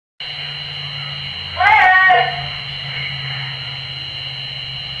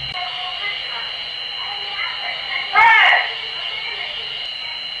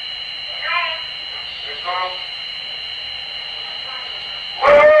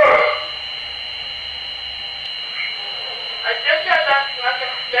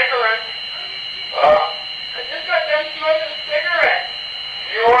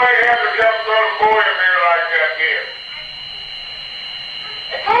podium here like that here?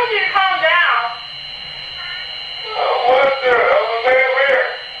 I told you to calm down. What's there? I'm going to stay over here.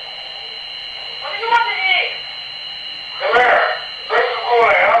 What do you want to eat? Come here. Bring some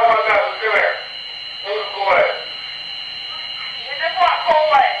Kool-Aid. I don't want nothing. Come here. Bring some Kool-Aid. You just want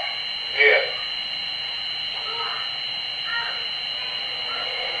Kool-Aid. Yeah.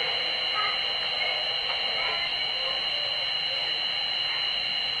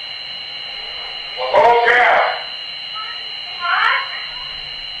 Well, whole gallon. What?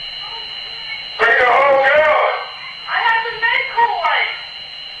 Bring the whole gallon. I have to make Kool-Aid.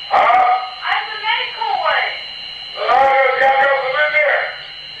 Huh? I have to make Kool-Aid. Then all you got to come in there.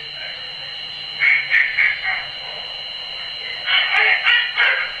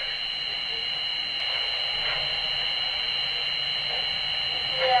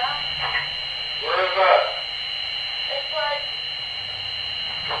 Yeah. Where is that? It's like,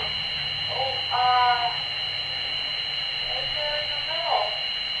 right there in the middle.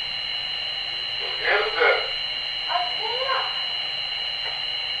 Is this? I can't.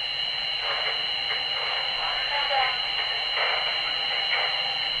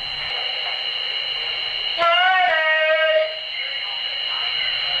 Friday!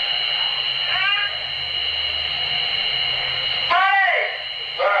 Hey!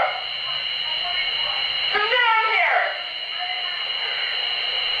 That. Come down here!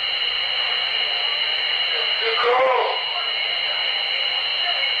 Too cold.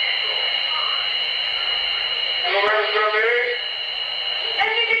 You know where it's going to be? Can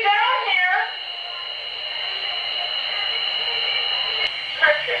you get down here?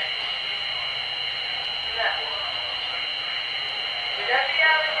 Touch it. No. You got me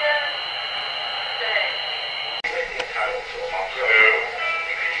out of here? Stay.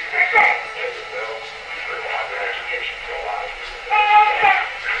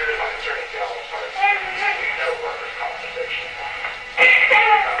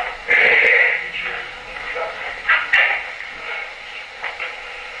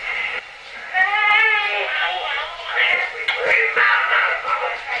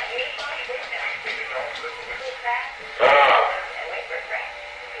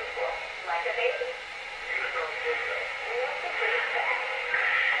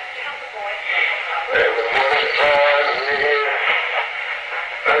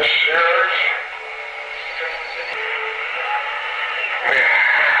 A shirt.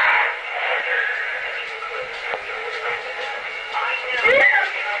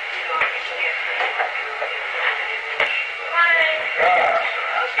 Honey,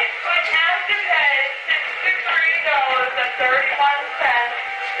 I have to pay $63.31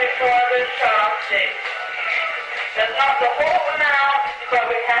 before the shut-off date. That's not the whole amount, but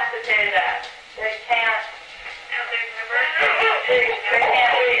we have to pay that. They can't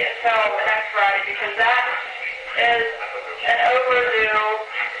wait until next Friday because that is an overdue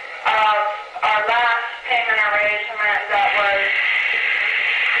of our last payment arrangement that was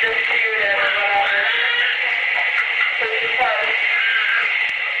disputed or whatever. So she said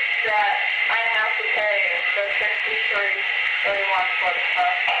that I have to pay the $63.31 for the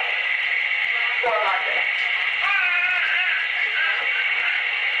stuff for Monday.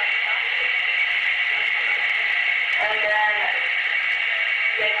 And then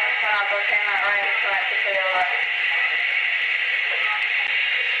they can send out their payment arrangement to pay the rest.